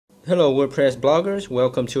Hello WordPress bloggers,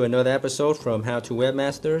 welcome to another episode from How to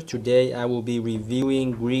Webmaster. Today I will be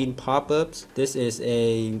reviewing Green Popups. This is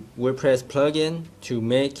a WordPress plugin to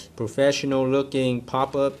make professional looking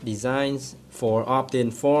pop-up designs for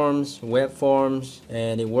opt-in forms, web forms,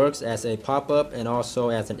 and it works as a pop-up and also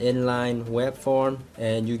as an inline web form,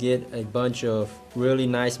 and you get a bunch of really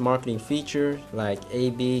nice marketing features like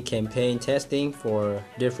A/B campaign testing for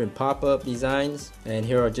different pop-up designs. And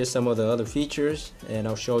here are just some of the other features, and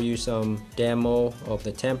I'll show you some demo of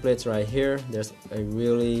the templates right here. There's a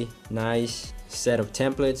really nice set of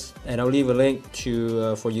templates, and I'll leave a link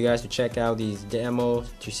to for you guys to check out these demos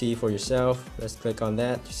to see for yourself. Let's click on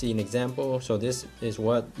that to see an example. So this is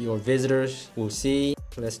what your visitors will see.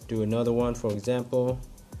 Let's do another one, for example.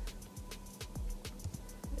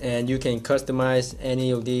 And you can customize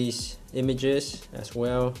any of these images as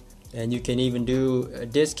well, and you can even do a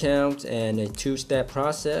discount and a two-step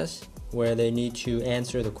process where they need to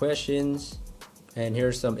answer the questions. And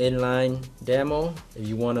here's some inline demo if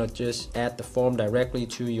you want to just add the form directly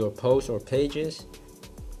to your posts or pages.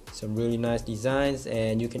 Some really nice designs,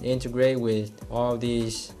 and you can integrate with all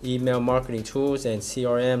these email marketing tools and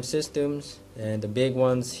CRM systems, and the big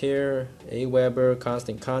ones here: aweber,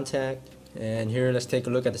 constant contact. And here, let's take a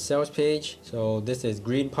look at the sales page. So this is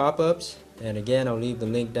Green Popups, and again, I'll leave the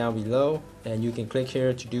link down below, and you can click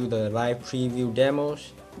here to do the live preview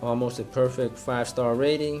demos. Almost a perfect 5-star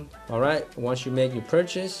rating. Alright, once you make your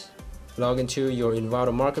purchase, log into your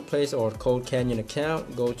Envato Marketplace or Code Canyon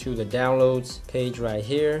account, go to the downloads page right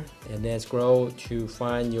here, and then scroll to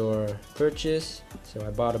find your purchase. So I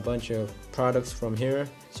bought a bunch of products from here.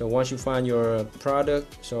 So once you find your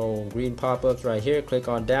product, so Green Popups right here, click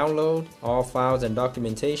on download all files and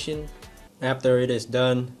documentation. After it is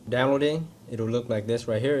done downloading, it'll look like this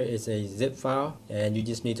right here. It's a zip file, and you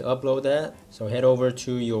just need to upload that. So head over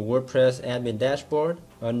to your WordPress admin dashboard.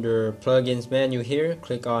 Under plugins menu here,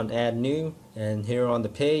 click on add new, and here on the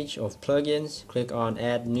page of plugins, click on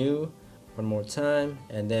add new one more time,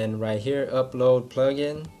 and then right here upload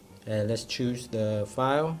plugin, and let's choose the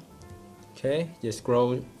file. Okay, just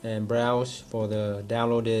scroll and browse for the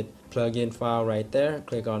downloaded plugin file right there.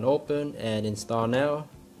 Click on open and install now.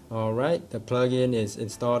 Alright, the plugin is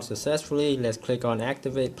installed successfully. Let's click on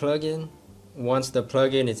activate plugin. Once the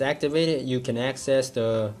plugin is activated, you can access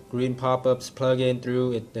the Green Popups plugin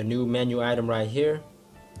through the new menu item right here.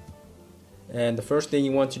 And the first thing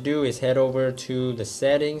you want to do is head over to the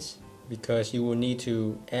settings, because you will need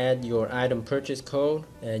to add your item purchase code,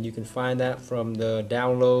 and you can find that from the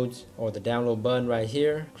downloads or the download button right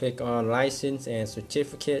here. Click on license and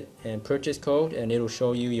certificate and purchase code, and it'll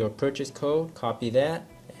show you your purchase code. Copy that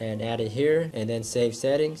and add it here, and then save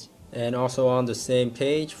settings. And also on the same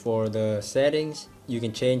page for the settings, you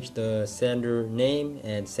can change the sender name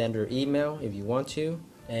and sender email if you want to.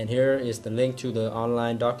 And here is the link to the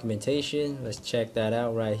online documentation. Let's check that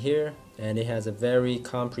out right here. And it has a very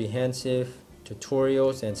comprehensive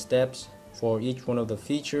tutorials and steps for each one of the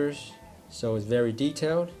features. So it's very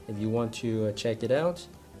detailed if you want to check it out.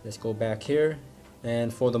 Let's go back here.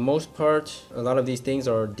 And for the most part, a lot of these things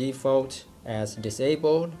are default as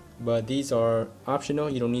disabled, but these are optional.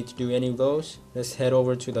 You don't need to do any of those. Let's head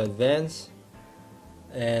over to the advanced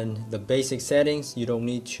and the basic settings. You don't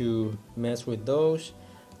need to mess with those.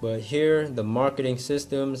 But here, the marketing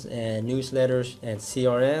systems and newsletters and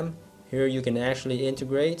CRM, here you can actually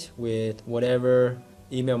integrate with whatever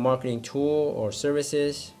email marketing tool or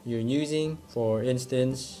services you're using. For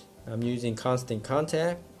instance, I'm using Constant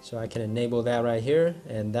Contact, so I can enable that right here,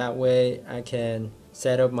 and that way I can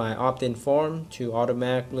set up my opt-in form to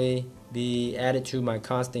automatically be added to my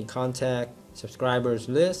Constant Contact subscribers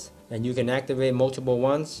list. And you can activate multiple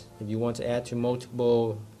ones if you want to add to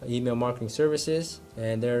multiple email marketing services.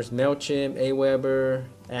 And there's MailChimp, aweber,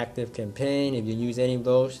 ActiveCampaign if you use any of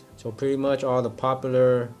those. So pretty much all the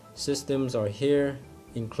popular systems are here,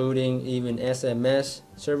 including even SMS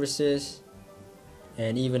services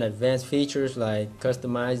and even advanced features like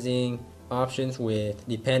customizing options with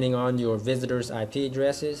depending on your visitors' IP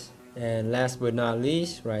addresses. And last but not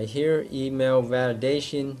least, right here, email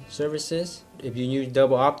validation services. If you use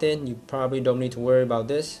double opt-in, you probably don't need to worry about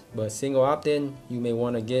this, but single opt-in, you may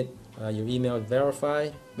want to get your email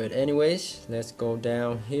verified. But anyways, let's go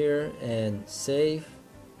down here and save.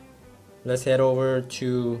 Let's head over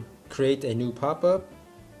to create a new pop-up.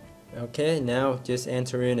 Okay, now just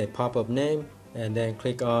enter in a pop-up name and then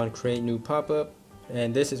click on create new pop-up.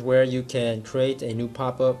 And this is where you can create a new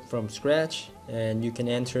pop-up from scratch, and you can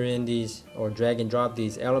enter in these or drag and drop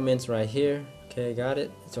these elements right here. Okay, got it.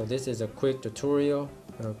 So this is a quick tutorial.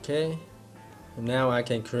 Okay, now I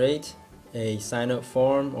can create a sign up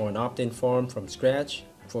form or an opt-in form from scratch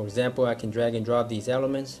For example, I can drag and drop these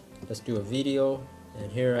elements. Let's do a video, and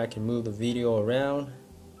here I can move the video around,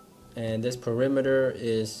 and this perimeter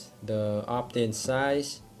is the opt-in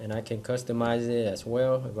size, and I can customize it as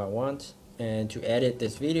well if I want. And to edit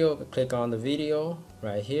this video, click on the video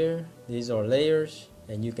right here. These are layers,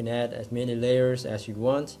 and you can add as many layers as you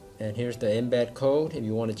want. And here's the embed code if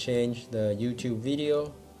you want to change the YouTube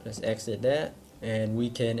video. Let's exit that, and we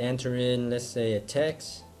can enter in, let's say, a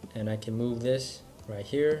text, and I can move this right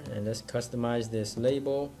here, and let's customize this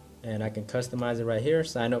label, and I can customize it right here.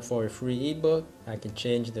 Sign up for a free ebook. I can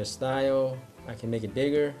change the style, I can make it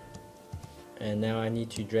bigger, and now I need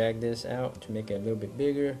to drag this out to make it a little bit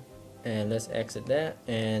bigger, and let's exit that.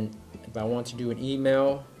 And if I want to do an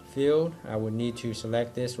email field, I would need to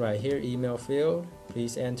select this right here, email field.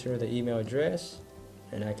 Please enter the email address,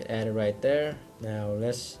 and I can add it right there. Now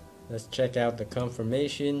let's check out the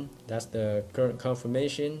confirmation. That's the current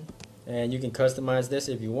confirmation, and you can customize this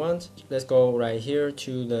if you want. Let's go right here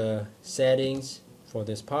to the settings for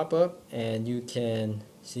this pop-up, and you can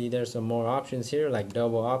see there's some more options here like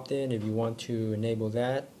double opt-in if you want to enable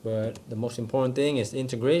that. But the most important thing is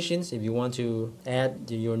integrations. If you want to add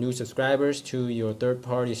your new subscribers to your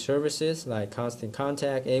third-party services like Constant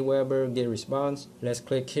Contact, Aweber, Get Response, let's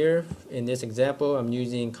click here. In this example, I'm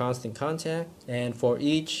using Constant Contact, and for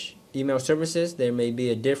each email services there may be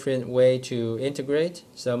a different way to integrate.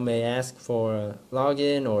 Some may ask for a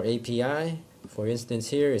login or API. For instance,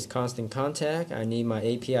 here is Constant Contact. I need my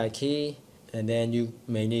API key, and then you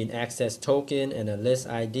may need access token and a list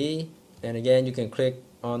ID. And again, you can click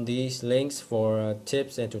on these links for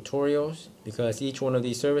tips and tutorials because each one of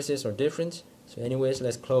these services are different. So anyways,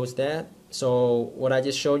 let's close that. So what I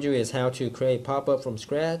just showed you is how to create pop-up from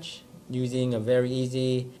scratch using a very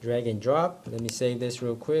easy drag and drop. Let me save this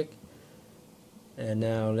real quick. And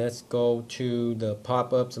now let's go to the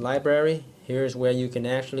pop-ups library. Here's where you can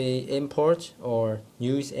actually import or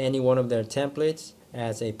use any one of their templates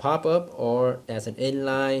as a pop-up or as an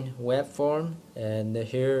inline web form. And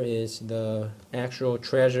here is the actual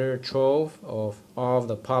treasure trove of all of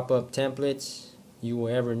the pop-up templates you will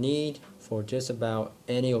ever need for just about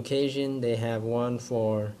any occasion. They have one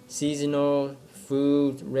for seasonal,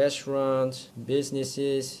 food, restaurants,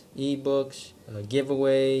 businesses, ebooks,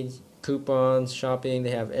 giveaways, coupons, shopping. They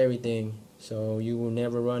have everything, so you will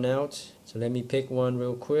never run out. So let me pick one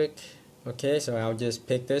real quick. Okay, so I'll just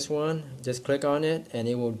pick this one. Just click on it and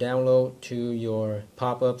it will download to your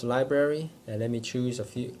pop-ups library. And let me choose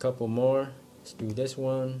a couple more. Let's do this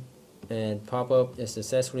one, and pop-up is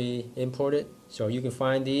successfully imported. So you can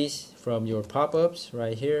find these from your pop-ups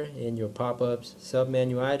right here in your pop-ups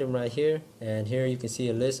submenu item right here. And here you can see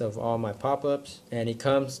a list of all my pop-ups, and it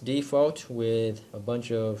comes default with a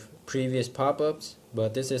bunch of previous pop-ups,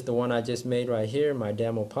 but this is the one I just made right here, my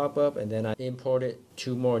demo pop-up, and then I imported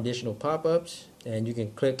 2 more additional pop-ups. And you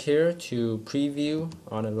can click here to preview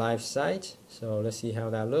on a live site. So let's see how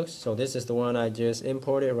that looks. So this is the one I just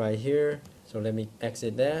imported right here. So let me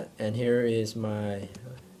exit that, and here is my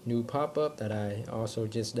new pop-up that I also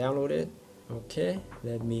just downloaded. Okay,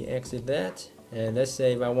 let me exit that, and let's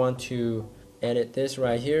say if I want to edit this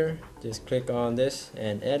right here, just click on this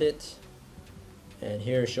and edit, and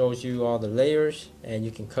here it shows you all the layers, and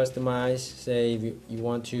you can customize. Say if you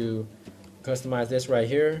want to customize this right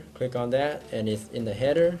here, click on that, and it's in the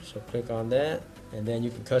header, so click on that, and then you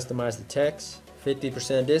can customize the text.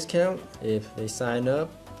 50% discount if they sign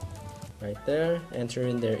up. Right there, enter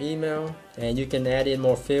in their email, and you can add in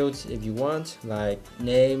more fields if you want, like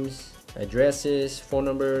names, addresses, phone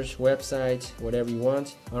numbers, websites, whatever you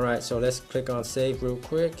want. Alright, so let's click on save real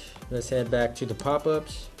quick. Let's head back to the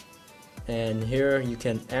pop-ups, and here you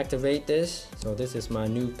can activate this. So this is my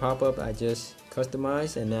new pop-up I just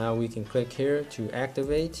customized, and now we can click here to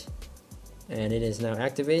activate, and it is now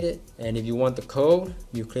activated. And if you want the code,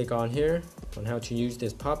 you click on here on how to use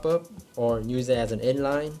this pop-up or use it as an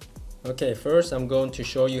inline. Okay, first I'm going to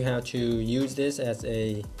show you how to use this as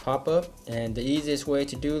a pop-up, and the easiest way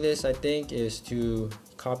to do this, I think, is to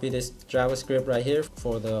copy this JavaScript right here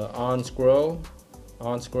for the on scroll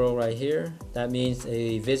right here. That means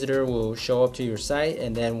a visitor will show up to your site,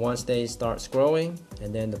 and then once they start scrolling,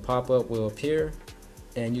 and then the pop-up will appear.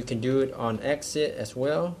 And you can do it on exit as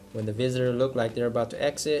well. When the visitor look like they're about to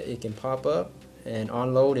exit, it can pop up, and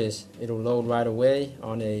on load is it'll load right away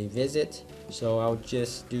on a visit. So I'll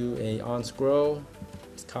just do a on scroll.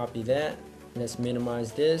 Let's copy that. Let's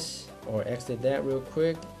minimize this or exit that real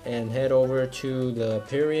quick and head over to the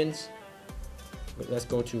appearance. Let's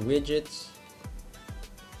go to widgets,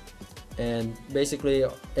 And basically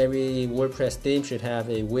every WordPress theme should have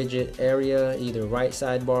a widget area, either right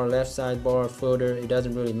sidebar, left sidebar, footer, it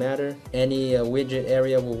doesn't really matter. Any widget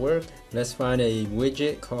area will work. Let's find a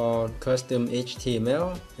widget called custom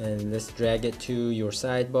HTML and let's drag it to your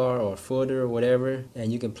sidebar or footer or whatever,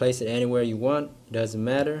 and you can place it anywhere you want, it doesn't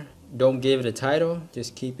matter. Don't give it a title,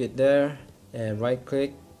 just keep it there and right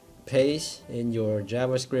click, paste in your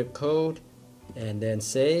JavaScript code and then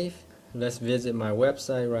save. Let's visit my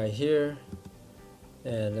website right here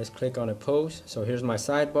and let's click on a post. So here's my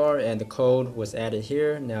sidebar and the code was added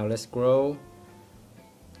here. Now let's scroll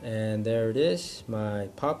and there it is, my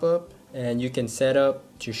pop-up. And you can set up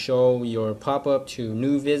to show your pop-up to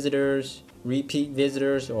new visitors, repeat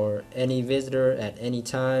visitors, or any visitor at any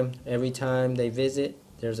time, every time they visit.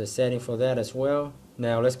 There's a setting for that as well.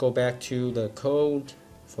 Now let's go back to the code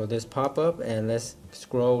for this pop-up and let's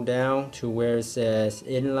scroll down to where it says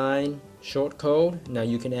inline shortcode. Now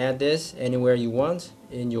you can add this anywhere you want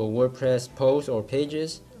in your WordPress posts or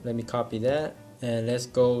pages. Let me copy that and let's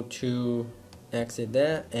go to exit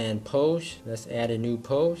that and post. Let's add a new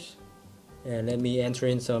post and let me enter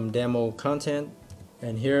in some demo content,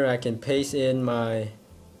 and here I can paste in my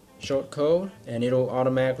shortcode and it'll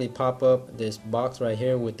automatically pop up this box right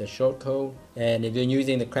here with the shortcode. And if you're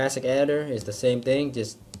using the classic editor, it's the same thing,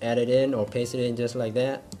 just add it in or paste it in just like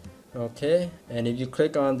that. Okay, and if you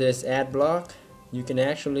click on this add block, you can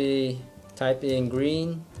actually type in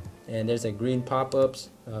green and there's a green pop-ups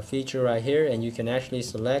feature right here, and you can actually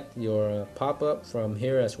select your pop-up from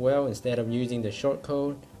here as well instead of using the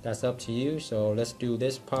shortcode. That's up to you. So let's do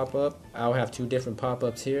this pop-up. I'll have two different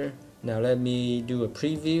pop-ups here. Now let me do a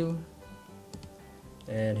preview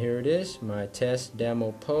and here it is, my test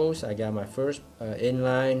demo post. I got my first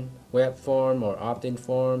inline web form or opt-in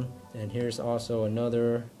form, and here's also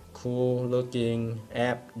another cool looking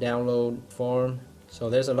app download form. So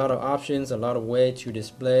there's a lot of options, a lot of way to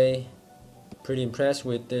display. Pretty impressed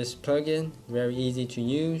with this plugin, very easy to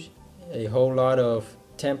use, a whole lot of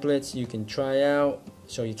templates you can try out,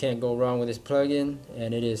 so you can't go wrong with this plugin,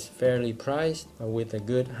 and it is fairly priced with a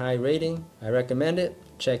good high rating. I recommend it.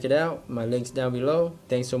 Check it out. My link's down below.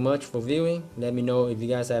 Thanks so much for viewing. Let me know if you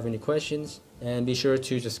guys have any questions, and be sure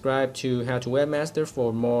to subscribe to How to Webmaster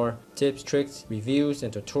for more tips, tricks, reviews,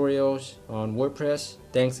 and tutorials on WordPress.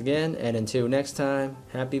 Thanks again, and until next time,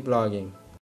 happy blogging.